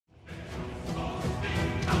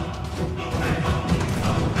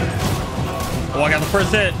Oh, I got the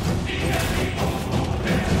first hit.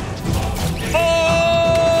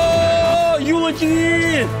 Oh,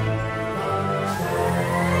 eulogy.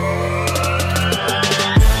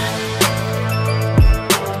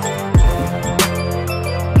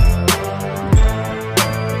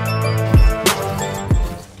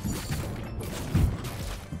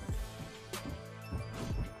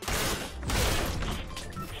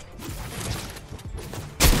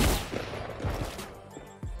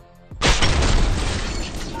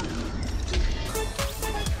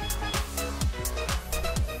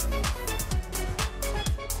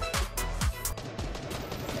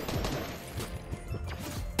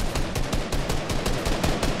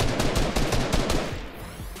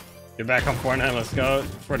 Get back on Fortnite, let's go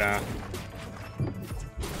for now.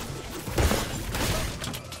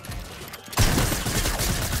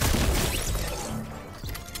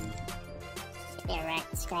 Get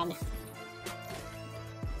wrecked, scrub.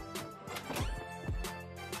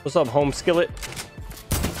 What's up, home skillet?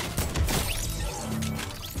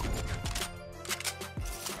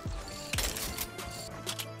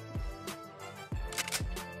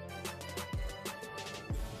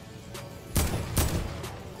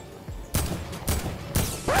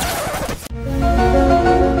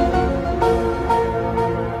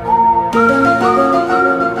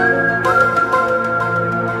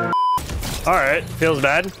 All right, feels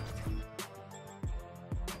bad.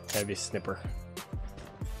 Heavy snipper.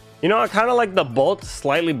 You know, I kind of like the bolt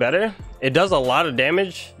slightly better. It does a lot of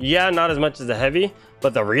damage. Yeah, not as much as the heavy,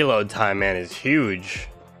 but the reload time, man, is huge.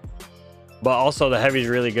 But also the heavy is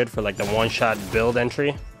really good for like the one-shot build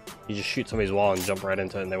entry. You just shoot somebody's wall and jump right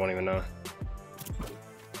into it and they won't even know.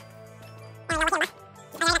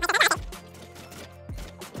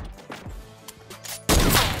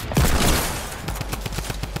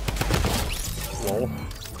 Lol.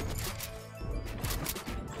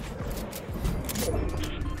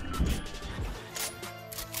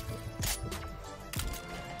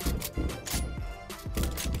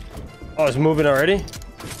 Oh, it's moving already?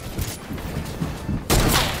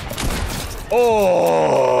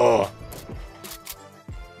 Oh!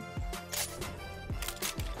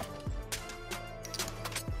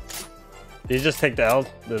 Did you just take the L?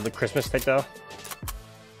 The Christmas take the L?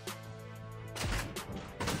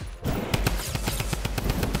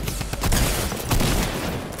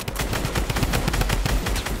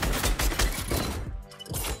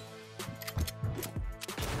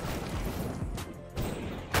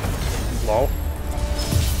 Lol.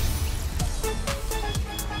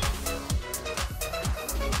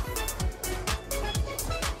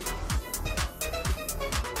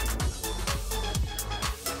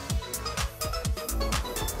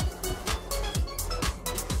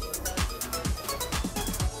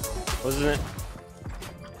 Wasn't it?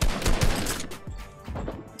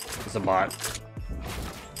 It's a bot.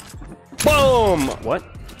 Boom! What?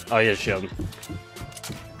 Oh, yeah, shield.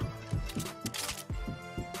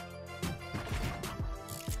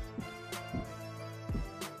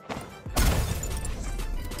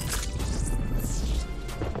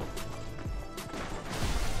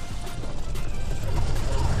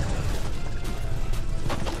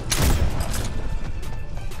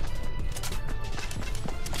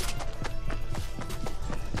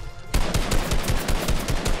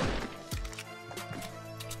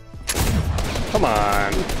 Come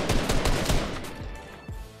on.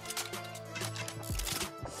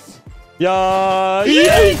 Yeah.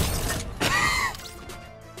 Yay!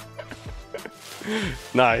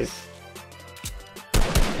 Nice.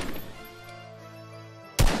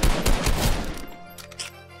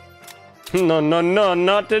 No, no, no,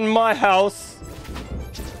 not in my house.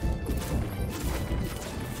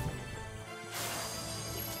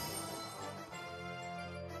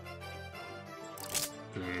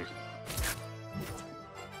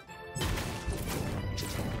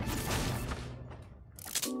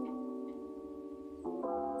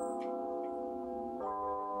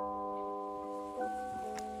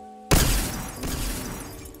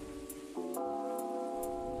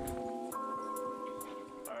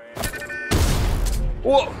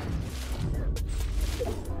 Whoa!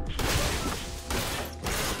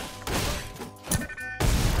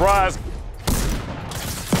 Surprise!